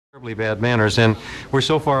Terribly bad manners, and we're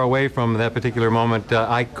so far away from that particular moment,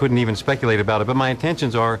 I couldn't even speculate about it. But my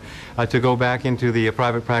intentions are to go back into the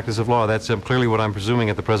private practice of law. That's clearly what I'm presuming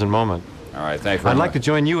at the present moment. All right, thanks very much. I'd like to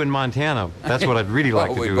join you in Montana. That's what I'd really like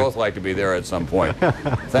to do. We'd both like to be there at some point.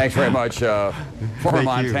 Thanks very much. Former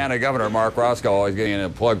Montana Governor Mark Roscoe, always getting a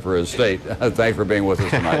plug for his state. Thanks for being with us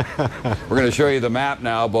tonight. We're going to show you the map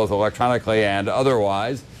now, both electronically and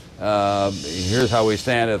otherwise. Here's how we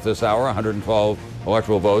stand at this hour. 112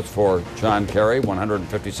 electoral votes for John Kerry,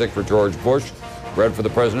 156 for George Bush, red for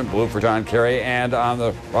the president, blue for John Kerry, and on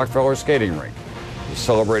the Rockefeller skating rink. The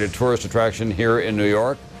celebrated tourist attraction here in New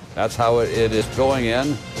York. That's how it is filling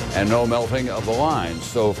in, and no melting of the lines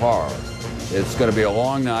so far. It's going to be a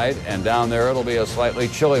long night, and down there it'll be a slightly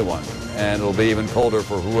chilly one, and it'll be even colder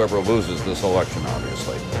for whoever loses this election,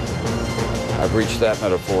 obviously. I've reached that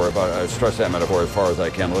metaphor, but I stress that metaphor as far as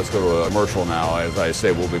I can. Let's go to a commercial now. As I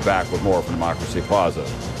say, we'll be back with more from Democracy Plaza.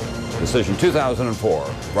 Decision 2004,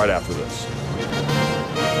 right after this.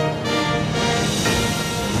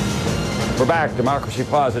 We're back. Democracy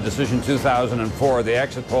Plaza, Decision 2004. The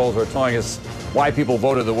exit polls are telling us why people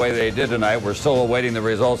voted the way they did tonight. We're still awaiting the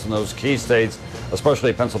results in those key states,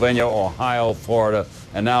 especially Pennsylvania, Ohio, Florida,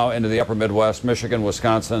 and now into the upper Midwest, Michigan,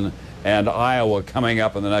 Wisconsin, and Iowa coming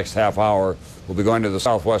up in the next half hour. We'll be going to the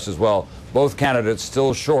Southwest as well. Both candidates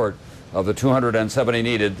still short of the 270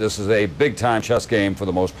 needed. This is a big-time chess game for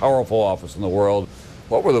the most powerful office in the world.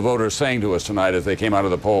 What were the voters saying to us tonight as they came out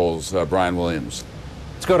of the polls, Brian Williams?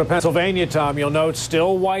 Let's go to Pennsylvania, Tom. You'll note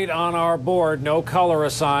still white on our board, no color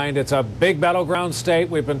assigned. It's a big battleground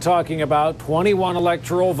state. We've been talking about 21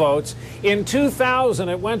 electoral votes. In 2000,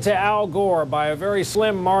 it went to Al Gore by a very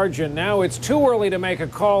slim margin. Now it's too early to make a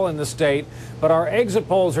call in the state, but our exit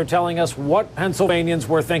polls are telling us what Pennsylvanians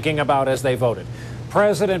were thinking about as they voted.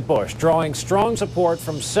 President Bush drawing strong support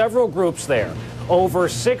from several groups there. Over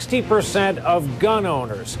 60% of gun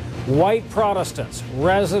owners, white Protestants,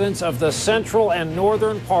 residents of the central and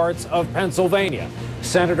northern parts of Pennsylvania.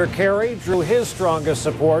 Senator Kerry drew his strongest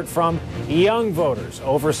support from young voters,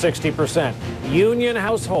 over 60%. Union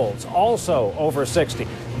households, also over 60%.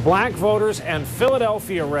 Black voters and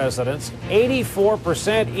Philadelphia residents,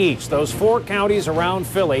 84% each. Those four counties around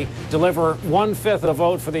Philly deliver 1/5 of the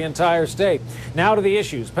vote for the entire state. Now to the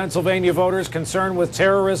issues. Pennsylvania voters concerned with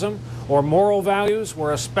terrorism or moral values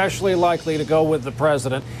were especially likely to go with the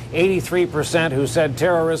president. 83% who said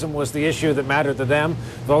terrorism was the issue that mattered to them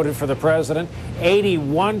voted for the president.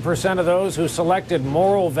 81% of those who selected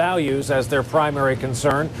moral values as their primary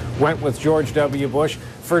concern went with George W. Bush.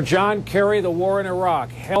 For John Kerry, the war in Iraq,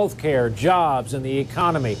 health care, jobs, and the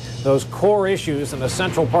economy, those core issues in the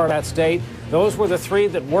central part of that state, those were the three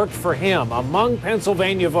that worked for him. Among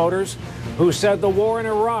Pennsylvania voters who said the war in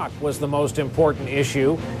Iraq was the most important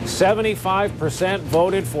issue, 75%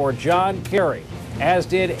 voted for John Kerry, as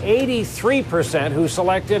did 83% who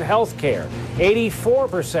selected health care,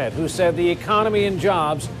 84% who said the economy and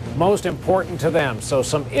jobs most important to them. So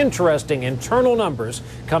some interesting internal numbers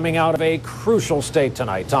coming out of a crucial state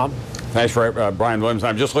tonight. Tom? Thanks for Brian Williams.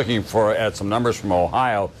 I'm just looking at some numbers from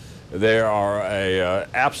Ohio. They are a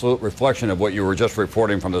absolute reflection of what you were just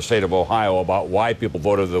reporting from the state of Ohio about why people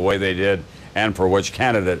voted the way they did and for which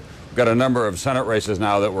candidate. We've got a number of Senate races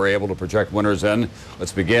now that we're able to project winners in.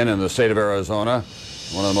 Let's begin in the state of Arizona.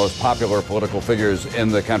 One of the most popular political figures in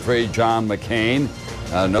the country, John McCain.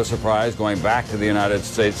 No surprise, going back to the United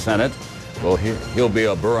States Senate. Well, he'll be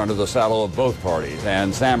a burr under the saddle of both parties.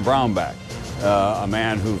 And Sam Brownback, a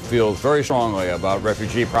man who feels very strongly about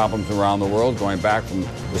refugee problems around the world, going back from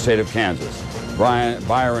the state of Kansas.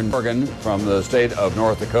 Byron Morgan from the state of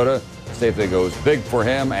North Dakota, a state that goes big for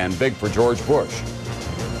him and big for George Bush.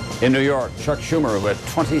 In New York, Chuck Schumer, who had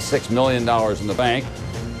 $26 million in the bank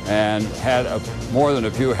and had more than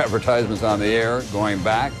a few advertisements on the air going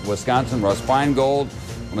back. Wisconsin, Russ Feingold,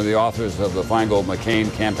 one of the authors of the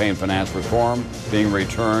Feingold-McCain Campaign Finance Reform, being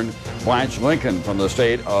returned. Blanche Lincoln from the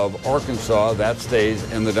state of Arkansas, that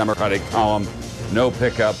stays in the Democratic column. No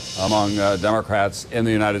pickup among Democrats in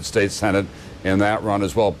the United States Senate in that run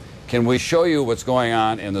as well. Can we show you what's going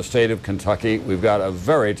on in the state of Kentucky? We've got a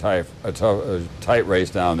very tight race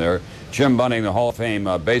down there. Jim Bunning, the Hall of Fame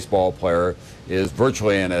baseball player, is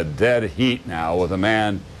virtually in a dead heat now with a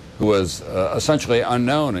man who was essentially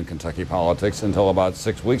unknown in Kentucky politics until about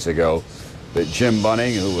 6 weeks ago. But Jim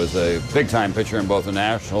Bunning, who was a big-time pitcher in both the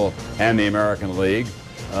National and the American League,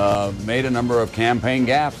 made a number of campaign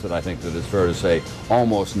gaffes that I think that it's fair to say.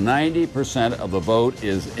 Almost 90% of the vote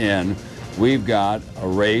is in. We've got a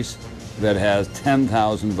race that has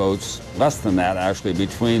 10,000 votes, less than that actually,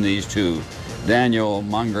 between these two. Daniel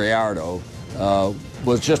Mangriardo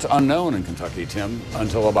was just unknown in Kentucky, Tim,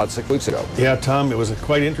 until about 6 weeks ago. Yeah, Tom, it was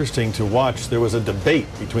quite interesting to watch. There was a debate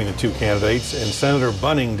between the two candidates, and Senator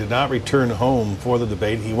Bunning did not return home for the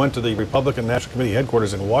debate. He went to the Republican National Committee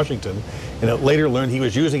headquarters in Washington, and it later learned he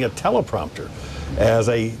was using a teleprompter as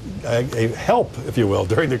a help, if you will,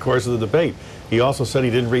 during the course of the debate. He also said he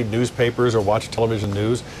didn't read newspapers or watch television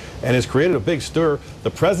news, and has created a big stir.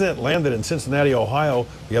 The president landed in Cincinnati, Ohio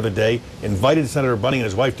the other day, invited Senator Bunning and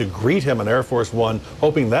his wife to greet him on Air Force One,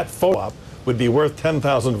 hoping that photo op would be worth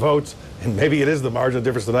 10,000 votes, and maybe it is the margin of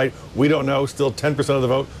difference tonight. We don't know. Still 10% of the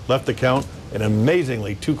vote left to count. An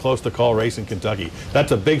amazingly too close to call race in Kentucky.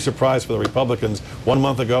 That's a big surprise for the Republicans. 1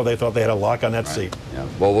 month ago, they thought they had a lock on that seat. Yeah.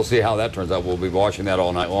 Well, we'll see how that turns out. We'll be watching that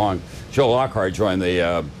all night long. Joe Lockhart joined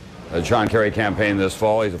the John Kerry campaign this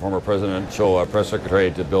fall. He's a former presidential press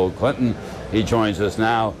secretary to Bill Clinton. He joins us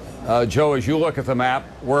now. Joe, as you look at the map,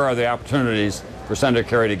 where are the opportunities for Senator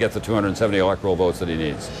Kerry to get the 270 electoral votes that he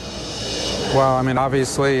needs? Well, I mean,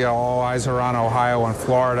 obviously, all eyes are on Ohio and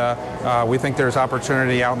Florida. We think there's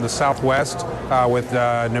opportunity out in the Southwest with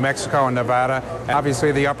New Mexico and Nevada, and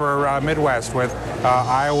obviously the upper Midwest with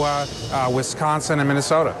Iowa, Wisconsin, and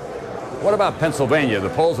Minnesota. What about Pennsylvania? The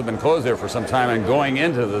polls have been closed there for some time, and going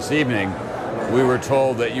into this evening, we were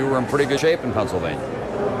told that you were in pretty good shape in Pennsylvania.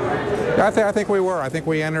 I think we were. I think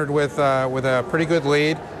we entered with a pretty good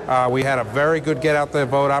lead. We had a very good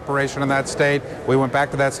get-out-the-vote operation in that state. We went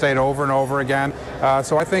back to that state over and over again.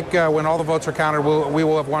 So I think when all the votes are counted, we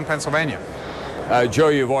will have won Pennsylvania. Joe,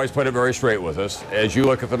 you've always put it very straight with us. As you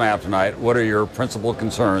look at the map tonight, what are your principal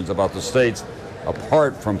concerns about the states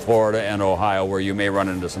apart from Florida and Ohio where you may run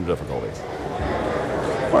into some difficulties?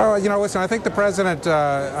 Well, you know, listen, I think the president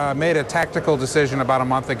made a tactical decision about a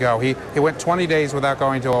month ago. He went 20 days without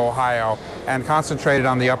going to Ohio and concentrated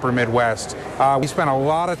on the upper Midwest. We spent a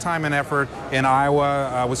lot of time and effort in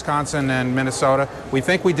Iowa, Wisconsin, and Minnesota. We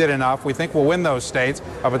think we did enough. We think we'll win those states,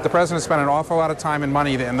 but the president spent an awful lot of time and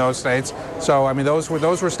money in those states. So, I mean, those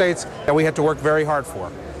were states that we had to work very hard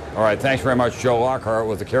for. All right, thanks very much, Joe Lockhart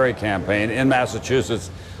with the Kerry campaign in Massachusetts.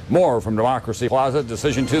 More from Democracy Plaza,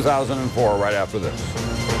 Decision 2004, right after this.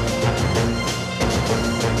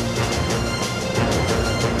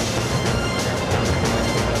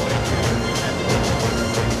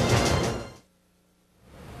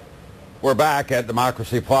 We're back at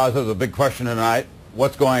Democracy Plaza. The big question tonight,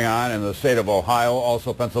 what's going on in the state of Ohio,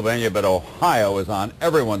 also Pennsylvania, but Ohio is on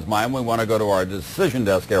everyone's mind. We want to go to our decision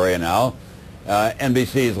desk area now.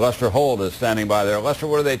 NBC's Lester Holt is standing by there. Lester,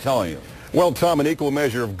 what are they telling you? Well, Tom, an equal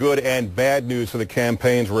measure of good and bad news for the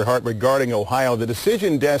campaigns regarding Ohio. The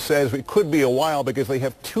decision desk says it could be a while because they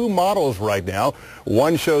have two models right now.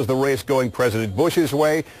 One shows the race going President Bush's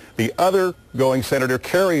way, the other going Senator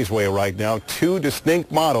Kerry's way right now. Two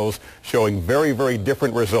distinct models showing very, very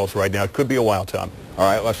different results right now. It could be a while, Tom. All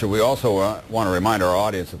right, Lester, we also want to remind our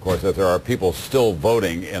audience, of course, that there are people still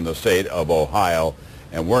voting in the state of Ohio,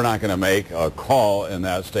 and we're not going to make a call in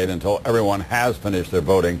that state until everyone has finished their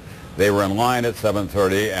voting. They were in line at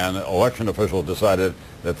 7:30, and election officials decided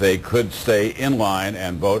that they could stay in line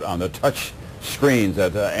and vote on the touch screens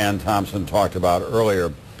that Ann Thompson talked about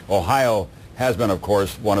earlier. Ohio has been, of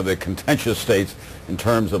course, one of the contentious states in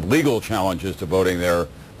terms of legal challenges to voting there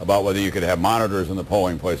about whether you could have monitors in the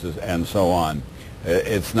polling places and so on.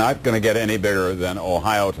 It's not going to get any bigger than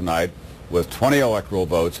Ohio tonight. With 20 electoral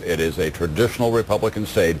votes, it is a traditional Republican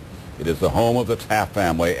state. It is the home of the Taft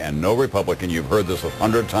family, and no Republican, you've heard this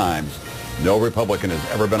 100 times, no Republican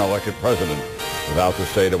has ever been elected president without the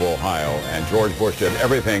state of Ohio. And George Bush did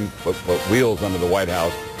everything but put wheels under the White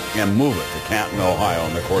House and move it to Canton, Ohio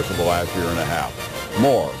in the course of the last year and a half.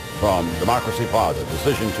 More from Democracy Plaza,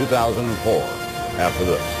 Decision 2004, after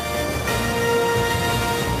this.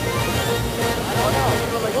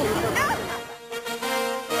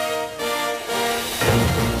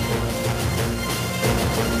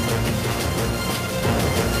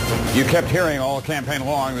 You kept hearing all campaign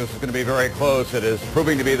long, this is going to be very close. It is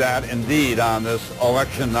proving to be that indeed on this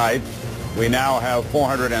election night. We now have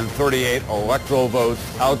 438 electoral votes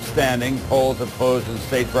outstanding. Polls have closed in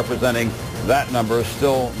states representing that number.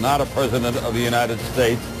 Still not a president of the United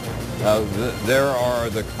States. There are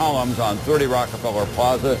the columns on 30 Rockefeller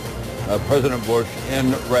Plaza. President Bush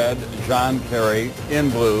in red, John Kerry in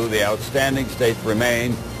blue. The outstanding states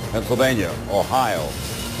remain Pennsylvania, Ohio,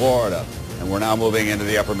 Florida, and we're now moving into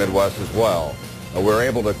the upper Midwest as well. We're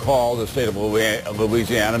able to call the state of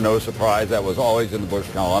Louisiana, no surprise, that was always in the Bush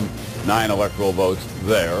column, 9 electoral votes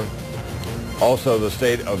there. Also the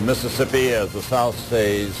state of Mississippi, as the South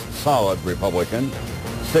stays solid Republican,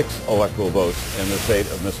 6 electoral votes in the state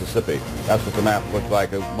of Mississippi. That's what the map looked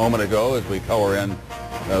like a moment ago as we color in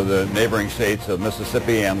the neighboring states of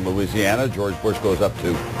Mississippi and Louisiana. George Bush goes up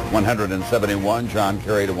to 171, John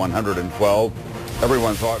Kerry to 112.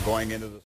 Everyone thought going into the